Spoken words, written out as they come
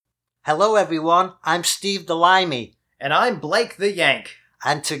Hello everyone, I'm Steve the Limey. And I'm Blake the Yank.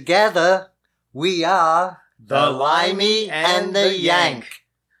 And together, we are The Limey and the Yank.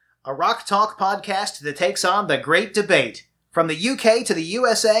 A rock talk podcast that takes on the great debate. From the UK to the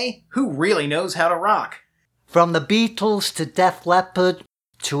USA, who really knows how to rock? From the Beatles to Def Leppard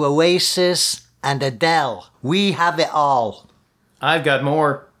to Oasis and Adele, we have it all. I've got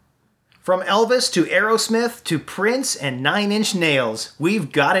more. From Elvis to Aerosmith to Prince and Nine Inch Nails,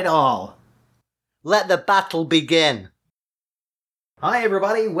 we've got it all. Let the battle begin. Hi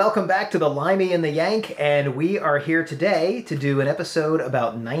everybody, welcome back to the Limey and the Yank, and we are here today to do an episode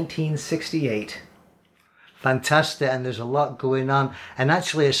about 1968. Fantastic, and there's a lot going on, and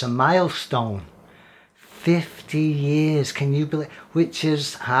actually it's a milestone. 50 years, can you believe, which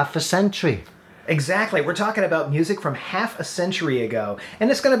is half a century. Exactly. We're talking about music from half a century ago.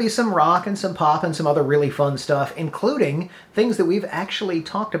 And it's going to be some rock and some pop and some other really fun stuff, including things that we've actually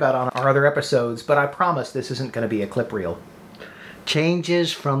talked about on our other episodes, but I promise this isn't going to be a clip reel.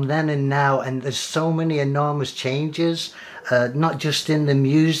 Changes from then and now, and there's so many enormous changes, not just in the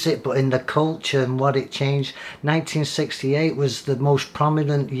music, but in the culture and what it changed. 1968 was the most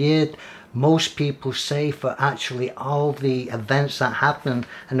prominent year, most people say, for actually all the events that happened.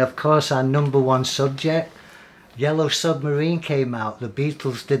 And of course, our number one subject, Yellow Submarine, came out. The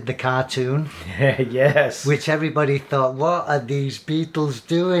Beatles did the cartoon. Yes. Which everybody thought, what are these Beatles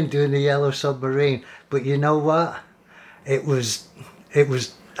doing the Yellow Submarine? But you know what? It was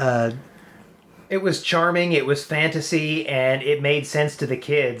charming, it was fantasy, and it made sense to the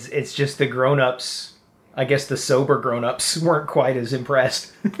kids. It's just the grown-ups, I guess the sober grown-ups, weren't quite as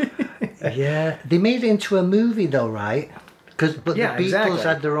impressed. Yeah, they made it into a movie though, right? But the Beatles exactly.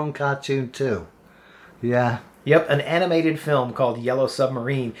 had their own cartoon too. Yeah. Yep, an animated film called Yellow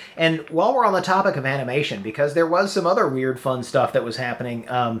Submarine. And while we're on the topic of animation, because there was some other weird fun stuff that was happening,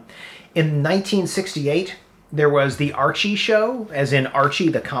 in 1968, there was the Archie show, as in Archie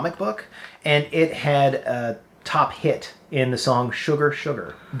the comic book, and it had a top hit in the song Sugar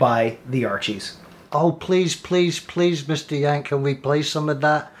Sugar by the Archies. Oh, please, please, please, Mr. Yank, can we play some of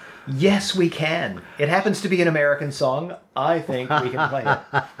that? Yes, we can. It happens to be an American song. I think we can play it.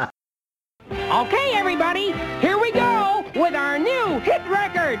 Okay, everybody, here we go with our new hit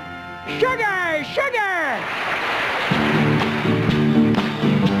record, Sugar, Sugar!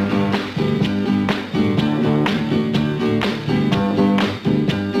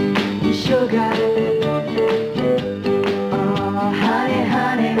 Sugar, oh honey,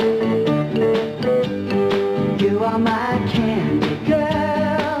 honey, you are my candy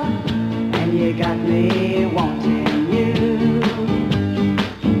girl, and you got me wanting you,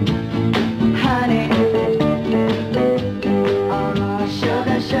 honey, oh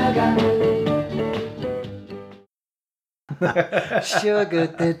sugar, sugar.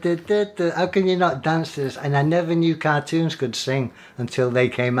 Sugar, how can you not dance to this? And I never knew cartoons could sing until they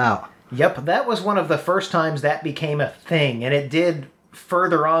came out. Yep, that was one of the first times that became a thing, and it did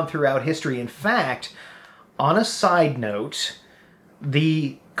further on throughout history. In fact, on a side note,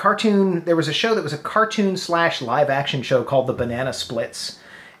 the cartoon, there was a show that was a cartoon / live action show called The Banana Splits.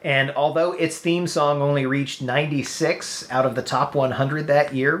 And although its theme song only reached 96 out of the top 100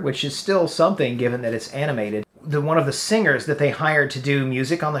 that year, which is still something given that it's animated, one of the singers that they hired to do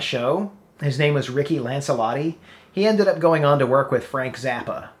music on the show, his name was Ricky Lancelotti, he ended up going on to work with Frank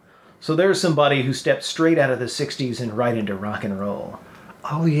Zappa. So there's somebody who stepped straight out of the 60s and right into rock and roll.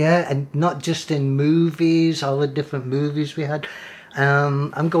 Oh yeah, and not just in movies, all the different movies we had.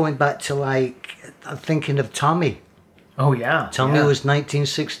 I'm going back to I'm thinking of Tommy. Oh yeah. Tommy was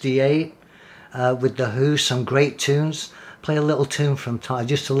 1968 with The Who, some great tunes. Play a little tune from Tommy,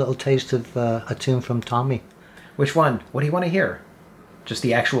 just a little taste of a tune from Tommy. Which one? What do you want to hear? Just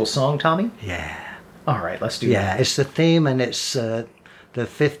the actual song, Tommy? Yeah. All right, let's do that. Yeah, it's the theme, and it's the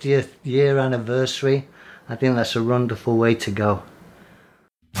 50th year anniversary. I think that's a wonderful way to go.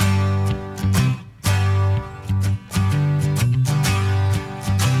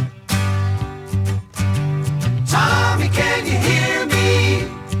 Tommy, can you hear me?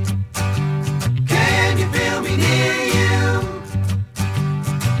 Can you feel me near you?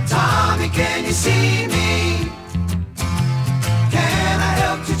 Tommy, can you see me? Can I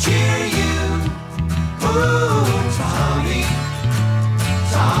help to cheer you? Ooh, Tommy,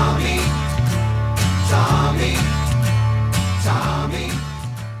 Tommy, Tommy, Tommy.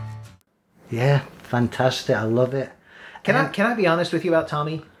 Yeah, fantastic. I love it. Can I be honest with you about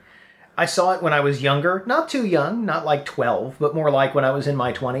Tommy? I saw it when I was younger, not too young, not like 12, but more like when I was in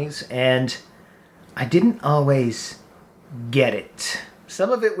my 20s, and I didn't always get it.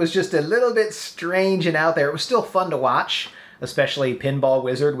 Some of it was just a little bit strange and out there. It was still fun to watch, especially Pinball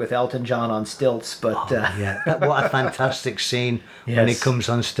Wizard with Elton John on stilts. But Yeah, what a fantastic scene when he Yes. comes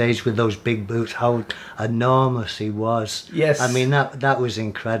on stage with those big boots. How enormous he was. Yes. I mean that was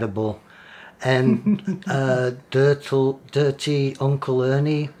incredible. And Dirty Uncle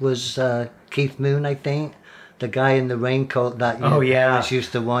Ernie was Keith Moon, I think. The guy in the raincoat that you Oh, yeah. always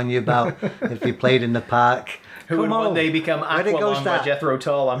used to warn you about if you played in the park. who would Come one on, day become where it goes Aqualung by that? Jethro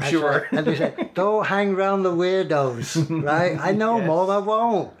Tull, I'm That's sure. right. And they said, don't hang around the weirdos, right? I know, Yes. Mom, I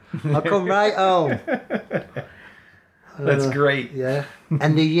won't. I'll come right home. That's great. Yeah.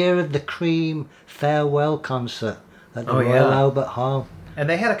 And the year of the Cream farewell concert at the Oh, Royal yeah. Albert Hall. And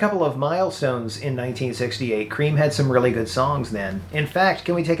they had a couple of milestones in 1968. Cream had some really good songs then. In fact,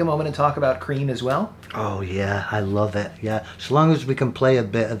 can we take a moment and talk about Cream as well? Oh, yeah, I love it. Yeah. As long as we can play a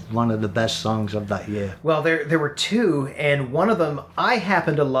bit of one of the best songs of that year. Well, there were two, and one of them I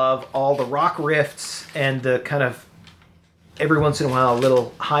happen to love all the rock riffs and the kind of every once in a while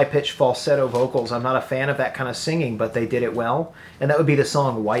little high-pitched falsetto vocals. I'm not a fan of that kind of singing, but they did it well. And that would be the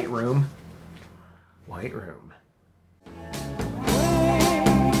song White Room. White Room.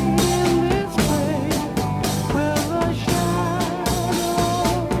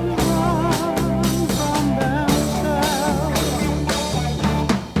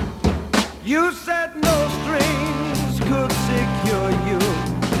 You said no strings could secure you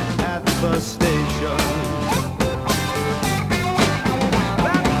at the station.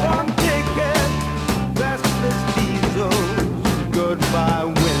 Platform ticket, restless diesels, goodbye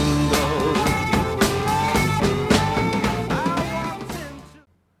windows. I walked into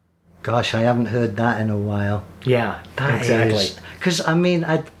Gosh, I haven't heard that in a while. Yeah, exactly. Because, I mean,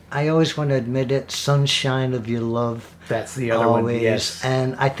 I always want to admit it, Sunshine of Your Love. That's the other one, yes.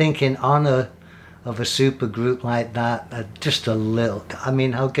 And I think in honor of a super group like that, just a little. I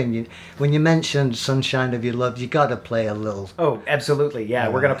mean, how can you, when you mention Sunshine of Your Love, you got to play a little. Oh, absolutely. Yeah,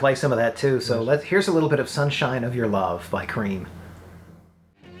 we're going to play some of that too. So here's a little bit of Sunshine of Your Love by Cream.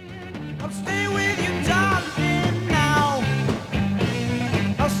 I'll stay with you, darling, now.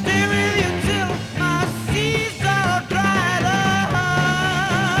 I'll stay with you till my seas are dried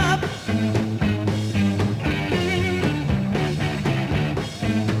up.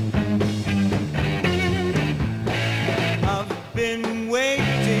 I've been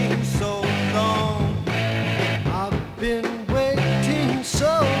waiting so long. I've been waiting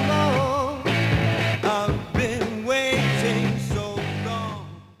so long. I've been waiting so long.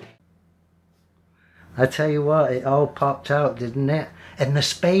 I tell you what, it all popped out, didn't it? And the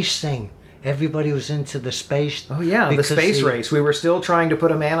space thing. Everybody was into the space. Oh, yeah, the because space race. We were still trying to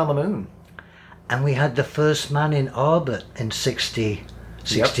put a man on the moon. And we had the first man in orbit in 68,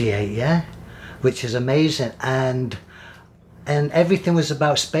 yeah? Which is amazing. And everything was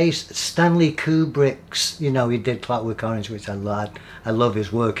about space. Stanley Kubrick's, you know, he did Clockwork Orange, which I love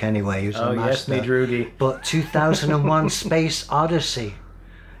his work anyway. He was Oh, a yes, master. me Drugi. But 2001 Space Odyssey,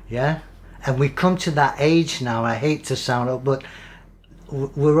 yeah? And we come to that age now, I hate to sound up, but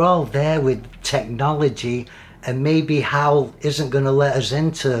we're all there with technology, and maybe Hal isn't going to let us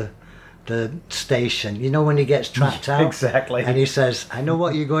into the station. You know, when he gets trapped out, Exactly. and he says, "I know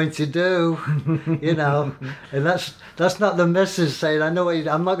what you're going to do," you know, and that's not the missus saying, "I know what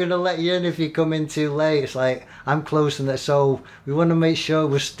I'm not going to let you in if you come in too late." It's like, I'm closing it, so we want to make sure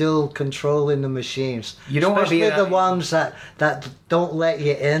we're still controlling the machines. You don't want to be Especially in the a- ones that don't let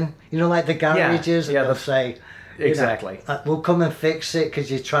you in. You know, like the garages, yeah, and they'll the- say, you know, Exactly. we'll come and fix it because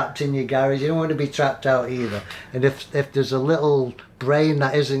you're trapped in your garage. You don't want to be trapped out either. And if there's a little brain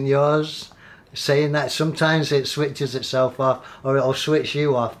that isn't yours saying that, sometimes it switches itself off, or it'll switch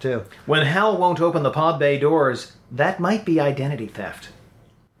you off too. When Hal won't open the pod bay doors, that might be identity theft.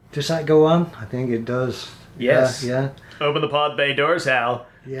 Does that go on? I think it does. Yes. Yeah. Open the pod bay doors, Hal.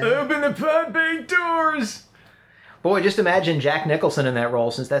 Yeah. Open the pod bay doors. Boy, just imagine Jack Nicholson in that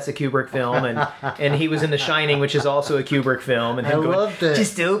role, since that's a Kubrick film, and he was in The Shining, which is also a Kubrick film, and him I going, loved it.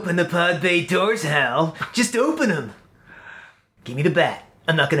 "Just open the pod bay doors, Hal. Just open them. Give me the bat.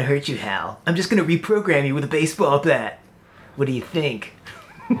 I'm not gonna hurt you, Hal. I'm just gonna reprogram you with a baseball bat. What do you think?"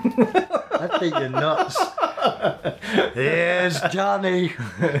 I think you're nuts. Here's Johnny.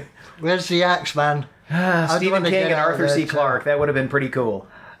 Where's the axe, man? How do you Stephen wanna King get and out Arthur there C. too? Clarke. That would have been pretty cool.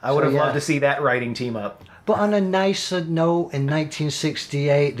 I would have yeah. loved to see that writing team up. But on a nicer note, in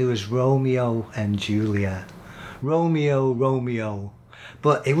 1968, there was Romeo and Juliet. Romeo, Romeo.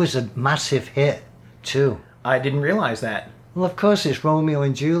 But it was a massive hit, too. I didn't realize that. Well, of course, it's Romeo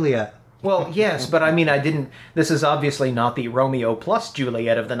and Juliet. Well, yes, but I mean, I didn't. This is obviously not the Romeo plus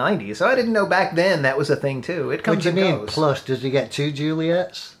Juliet of the 90s, so I didn't know back then that was a thing too. It What comes do you and mean, goes. plus? Does he get two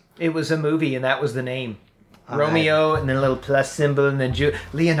Juliets? It was a movie, and that was the name. Romeo, and then a little plus symbol, and then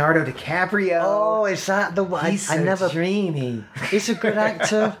Leonardo DiCaprio. Oh, is that the one? He's I so never. dreamy. He's a good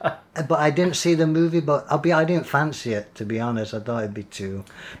actor, but I didn't see the movie. But I didn't fancy it, to be honest. I thought it'd be too.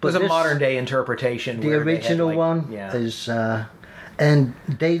 It was a modern day interpretation. The where they had, original like, one yeah. is, and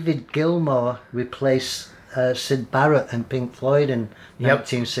David Gilmour replaced Sid Barrett in Pink Floyd in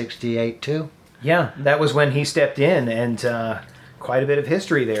 1968 too. Yeah, that was when he stepped in, and quite a bit of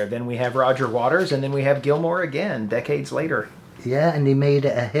history there. Then we have Roger Waters, and then we have Gilmour again, decades later. Yeah, and he made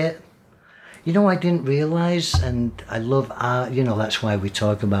it a hit. You know, I didn't realize, and I love art. You know, that's why we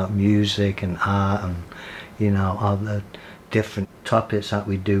talk about music and art, and you know, all the different topics that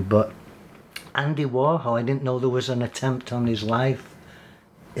we do. But Andy Warhol, I didn't know there was an attempt on his life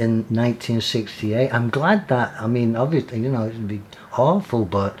in 1968. I'm glad that, I mean, obviously, you know, it'd be awful,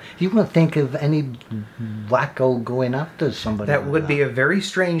 but you wouldn't think of any wacko going after somebody. That like would be a very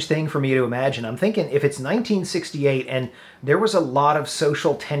strange thing for me to imagine. I'm thinking if it's 1968 and there was a lot of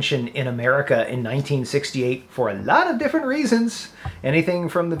social tension in America in 1968 for a lot of different reasons, anything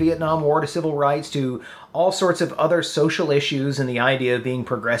from the Vietnam War to civil rights to all sorts of other social issues and the idea of being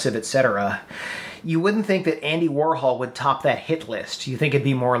progressive, etc. You wouldn't think that Andy Warhol would top that hit list. You think it'd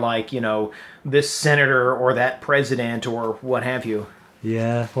be more like, you know, this senator or that president or what have you.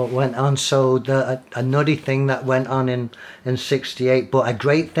 Yeah, what went on. So a nutty thing that went on in 68, but a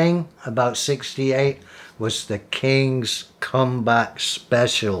great thing about 68 was the King's Comeback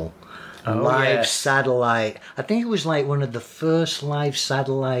Special. Live satellite. I think it was like one of the first live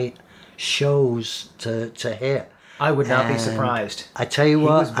satellite shows to hit. I would not be And surprised. I tell you He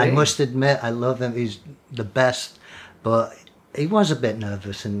was what, I big. must admit, I love him. He's the best, but he was a bit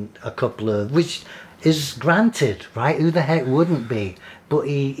nervous in a couple of, which is granted, right? Who the heck wouldn't be? But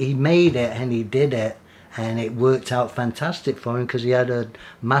he made it and he did it, and it worked out fantastic for him because he had a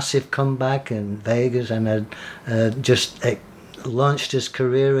massive comeback in Vegas and it launched his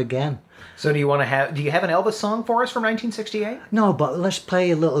career again. So do you have an Elvis song for us from 1968? No, but let's play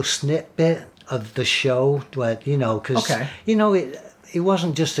a little snippet of the show, where, you know, because Okay. you know it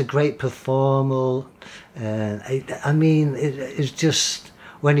wasn't just a great performer. I mean, it's just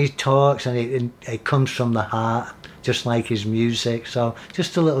when he talks and it comes from the heart, just like his music. So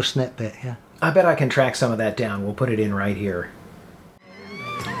just a little snippet, yeah. I bet I can track some of that down. We'll put it in right here.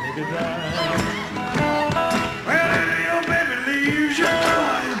 Well, if your baby leaves you,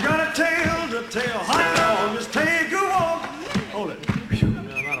 you got a tale to tell. Hot dog, just take a walk. Hold it. Phew,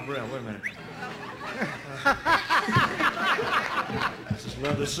 I'm out of breath. Wait a minute. Just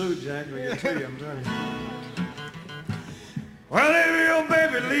love the suit, Jack. We get to you, I'm telling you. Well, if your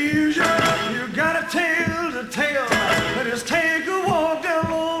baby leaves you, you got a tale to tell. But just take a walk down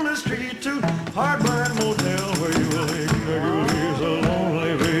on the street to Hardline Motel where you will you'll be so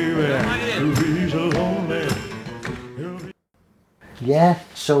lonely, baby. You'll be so lonely. Yeah,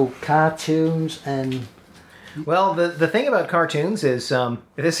 so cartoons and Well, the thing about cartoons is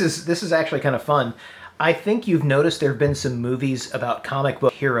this is actually kind of fun. I think you've noticed there have been some movies about comic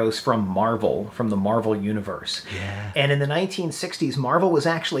book heroes from Marvel, from the Marvel universe. Yeah. And in the 1960s, Marvel was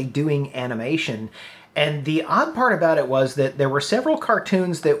actually doing animation. And the odd part about it was that there were several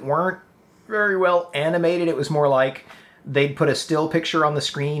cartoons that weren't very well animated. It was more like they'd put a still picture on the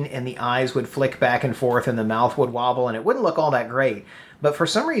screen and the eyes would flick back and forth and the mouth would wobble and it wouldn't look all that great. But for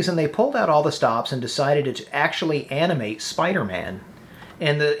some reason, they pulled out all the stops and decided to actually animate Spider-Man.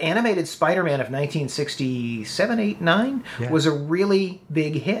 And the animated Spider-Man of 1967, 8, 9 was a really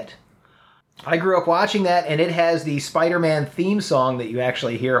big hit. I grew up watching that, and it has the Spider-Man theme song that you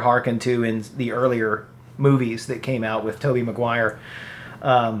actually hear hearken to in the earlier movies that came out with Tobey Maguire.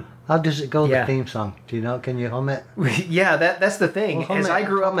 how does it go, Yeah. the theme song? Do you know? Can you hum it? Yeah, that's the thing. Well, hum As it, I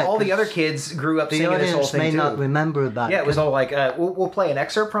grew up, hum it, all the 'cause other kids grew up The singing this whole audience thing may too. not remember that. Yeah, it was all like, we'll play an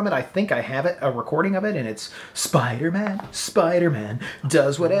excerpt from it. I think I have it, a recording of it, and it's Spider-Man, Spider-Man,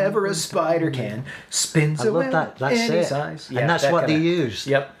 does whatever a spider can, spins I a love web that. That's any it. size. And that's that what they kinda- used.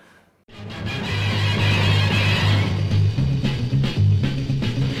 Yep.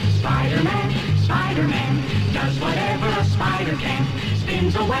 Spider-Man, Spider-Man, does whatever a spider can.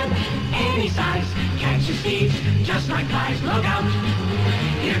 Spins a web any size, catches thieves just like flies. Look out,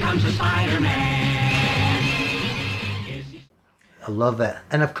 here comes the Spider-Man. I love it.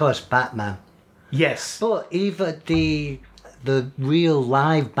 And of course, Batman. Yes. But even the real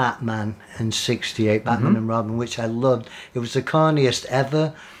live Batman in 68, Batman and Robin, which I loved, it was the corniest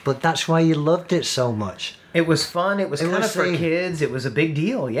ever, but that's why you loved it so much. It was fun. It was It kind of was for the- kids. It was a big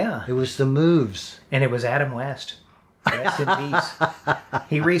deal, yeah. It was the moves. And it was Adam West. Rest in peace.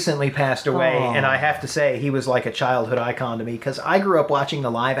 He recently passed away, and I have to say, he was like a childhood icon to me, because I grew up watching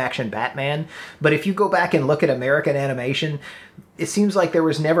the live-action Batman, but if you go back and look at American animation, it seems like there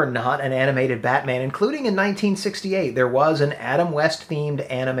was never not an animated Batman, including in 1968. There was an Adam West-themed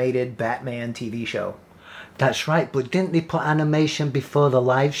animated Batman TV show. That's right, but didn't they put animation before the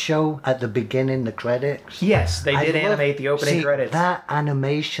live show at the beginning, the credits? Yes, they did I animate the opening see, credits. That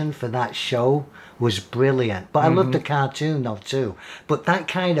animation for that show was brilliant. But I loved the cartoon though too. But that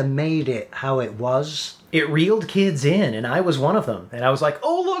kind of made it how it was. It reeled kids in, and I was one of them. And I was like,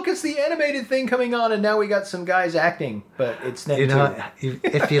 oh, look, it's the animated thing coming on, and now we got some guys acting. But it's them You too. know,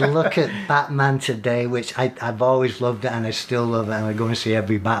 if you look at Batman today, which I've always loved it and I still love it, and I go and see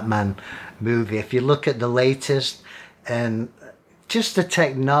every Batman movie. If you look at the latest and just the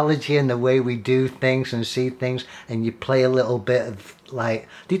technology and the way we do things and see things, and you play a little bit of like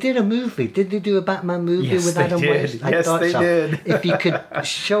they did a movie. Did they do a Batman movie Yes, with they Adam did. West? Yes, they did. If you could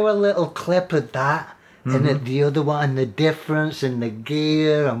show a little clip of that. And then the other one, and the difference in the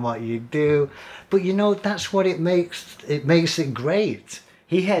gear and what you do, but you know that's what it makes. It makes it great.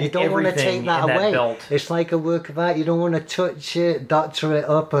 He had You don't want to everything take that in that away. belt. It's like a work of art. You don't want to touch it, doctor it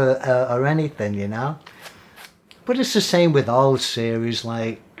up, or anything, you know. But it's the same with all series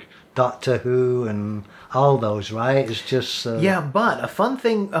like Doctor Who and all those, right? It's just Yeah, but a fun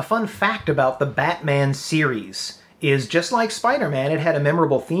fact about the Batman series is just like Spider-Man, it had a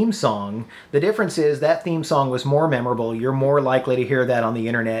memorable theme song. The difference is that theme song was more memorable. You're more likely to hear that on the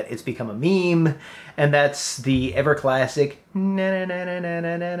internet. It's become a meme, and that's the ever classic na na na na na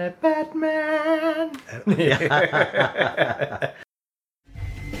na na na Batman.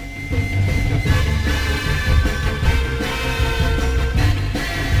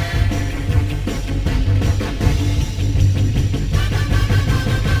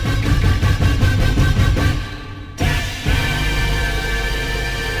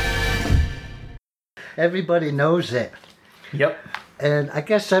 everybody knows it. Yep. And I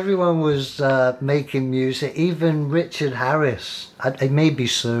guess everyone was making music, even Richard Harris. It may be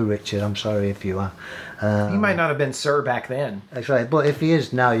Sir Richard, I'm sorry if you are. He might not have been Sir back then. That's right, but if he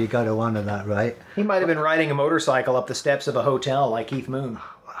is now, you got to honour that, right? He might have been riding a motorcycle up the steps of a hotel like Keith Moon.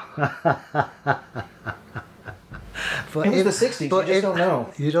 But It was the 60s, you just don't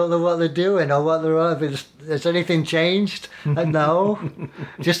know. You don't know what they're doing or what they're up. Has anything changed? No.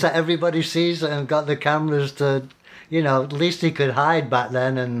 Just that everybody sees it and got the cameras to, you know, at least he could hide back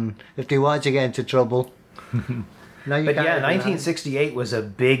then, and if they wanted to get into trouble. Now you But can't yeah, do that. 1968 was a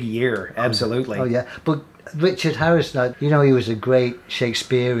big year, absolutely. Oh yeah, but Richard Harris, now, you know, he was a great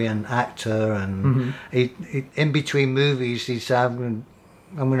Shakespearean actor, and he in between movies he said, I'm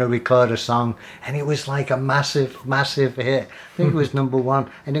going to record a song, and it was like a massive hit. I think it was #1,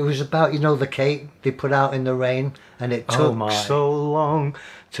 and it was about, you know, the cake they put out in the rain, and it took so long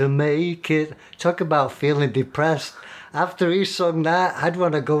to make it. Talk about feeling depressed. After he sung that, I'd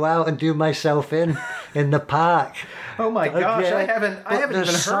want to go out and do myself in the park. Oh my gosh, Yeah, I haven't but even heard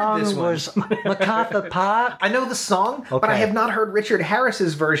this song one. was MacArthur Park. I know the song, but I Okay. have not heard Richard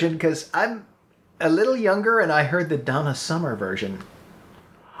Harris's version because I'm a little younger and I heard the Donna Summer version.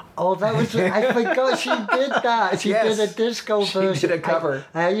 Oh, that was, I forgot she did that. She Yes, did a disco she version. did a cover.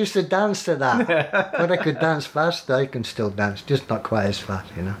 I used to dance to that. But I could dance fast. I can still dance, just not quite as fast,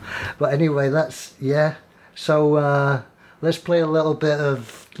 you know. But anyway, that's, yeah. So let's play a little bit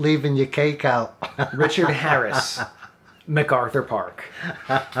of Leaving Your Cake Out. Richard Harris, MacArthur Park.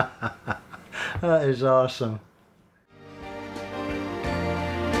 That is awesome.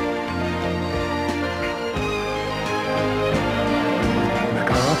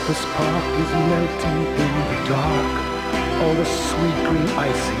 MacArthur's Park is melting in the dark. All the sweet green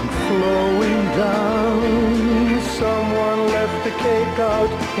icing flowing down. Someone left the cake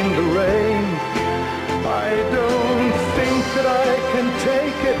out in the rain. I don't think that I can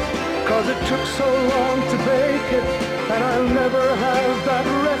take it, 'cause it took so long to bake it, and I'll never have that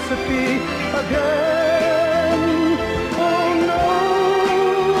recipe again. Oh no!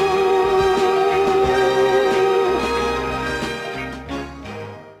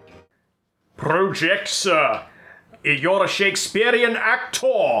 Project Sir, you're a Shakespearean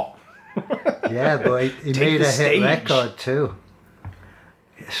actor. Yeah, but he Take made the a hit stage. record too.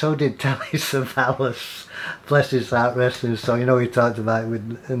 So did Telly Savalas. Bless his heart, rest his soul. You know, he talked about it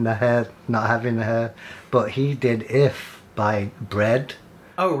with in the hair, not having the hair. But he did If by Bread.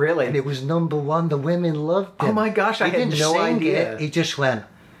 Oh, really? And it was #1. The women loved it. Oh my gosh, I He had didn't no sing idea. it. He just went,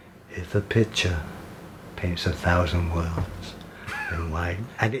 if a picture paints 1,000 words in white.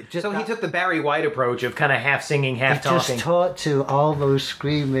 And it just, So he took the Barry White approach of kind of half singing, half he just talking. talked to all those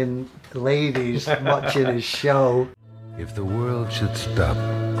screaming ladies watching his show. If the world should stop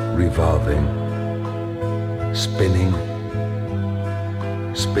revolving, spinning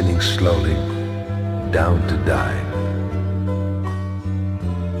slowly down to die,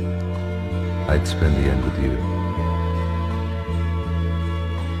 I'd spend the end with you.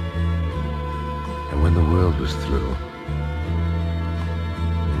 And when the world was through,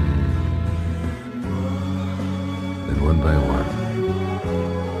 then one by one,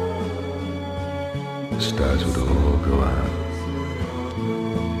 the stars would all go out.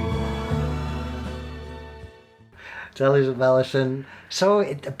 Tell Ellison.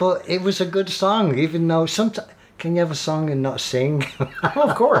 But it was a good song, even though sometimes. Can you have a song and not sing? Well,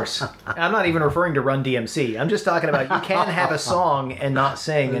 of course. I'm not even referring to Run DMC. I'm just talking about you can have a song and not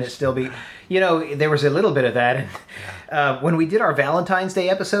sing and it still be... there was a little bit of that. When we did our Valentine's Day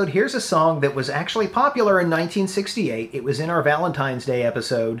episode, here's a song that was actually popular in 1968. It was in our Valentine's Day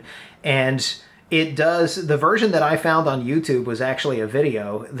episode. And the version that I found on YouTube was actually a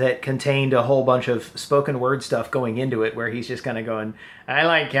video that contained a whole bunch of spoken word stuff going into it where he's just kind of going, I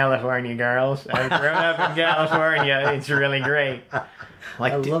like California girls. I've grown up in California. It's really great.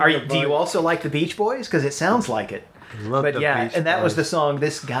 Do you also like the Beach Boys? Because it sounds like it. But yeah, and that was the song,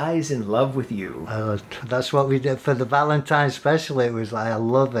 This Guy's in Love with You. That's what we did for the Valentine's special. It was like, I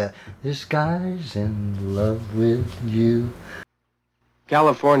love it. This guy's in love with you.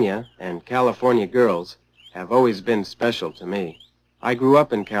 California and California girls have always been special to me. I grew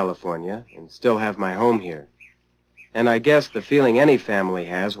up in California and still have my home here. And I guess the feeling any family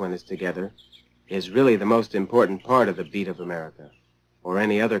has when it's together is really the most important part of the beat of America, or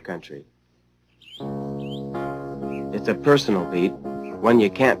any other country. It's a personal beat, one you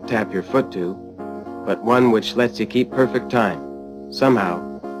can't tap your foot to, but one which lets you keep perfect time.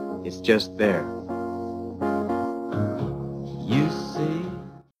 Somehow, it's just there. You see?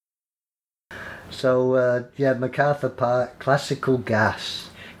 So, MacArthur Park, Classical Gas.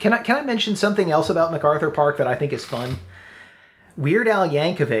 Can I mention something else about MacArthur Park that I think is fun? Weird Al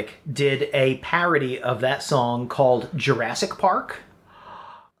Yankovic did a parody of that song called Jurassic Park.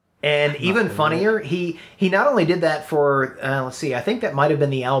 And even funnier, he not only did that for, I think that might have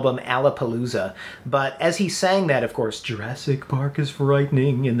been the album Alapalooza, but as he sang that, of course, Jurassic Park is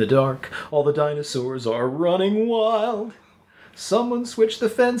frightening in the dark, all the dinosaurs are running wild. Someone switched the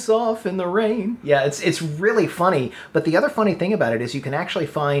fence off in the rain. Yeah, it's really funny. But the other funny thing about it is you can actually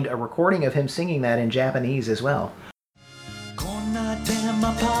find a recording of him singing that in Japanese as well.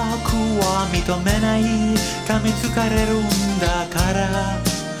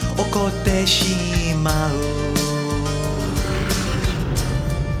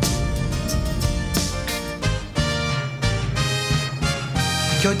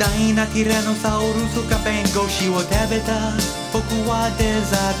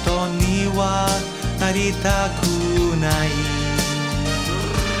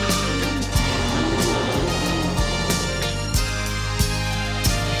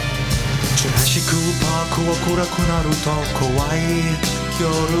 Jurassic Park は暗くなると怖い恐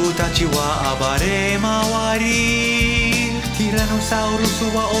竜たちは暴れ回りティラノサウルス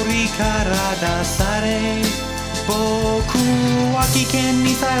は檻から出され僕は危険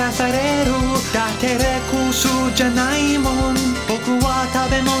にさらされるだってレクスじゃないもん僕は食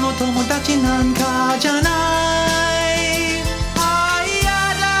べ物友達なんかじゃないあいや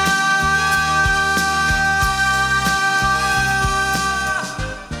だ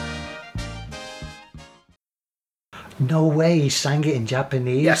No way, he sang it in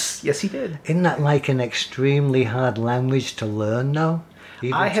Japanese? Yes, he did. Isn't that like an extremely hard language to learn now?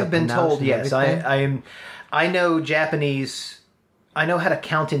 I have been told, yes. I know Japanese. I know how to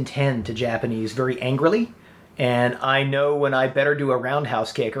count in 10 to Japanese very angrily, and I know when I better do a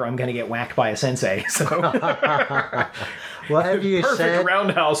roundhouse kick or I'm going to get whacked by a sensei. So, whatever you perfect said,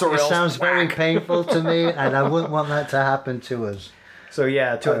 roundhouse or it else sounds whack. very painful to me, and I wouldn't want that to happen to us. So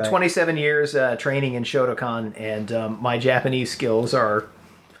yeah, Right. 27 years training in Shotokan, and my Japanese skills are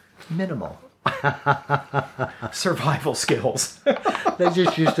minimal. Survival skills. They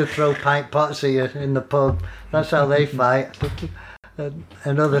just used to throw pint pots at you in the pub. That's how they fight. And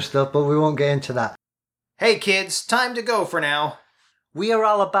other stuff, but we won't get into that. Hey kids, time to go for now. We are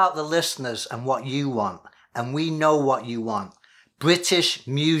all about the listeners and what you want. And we know what you want. British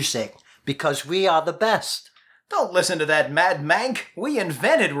music. Because we are the best. Don't listen to that mad mank. We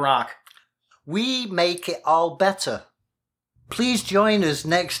invented rock. We make it all better. Please join us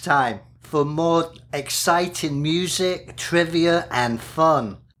next time for more exciting music, trivia, and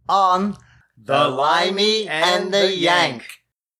fun on The Limey and the Yank.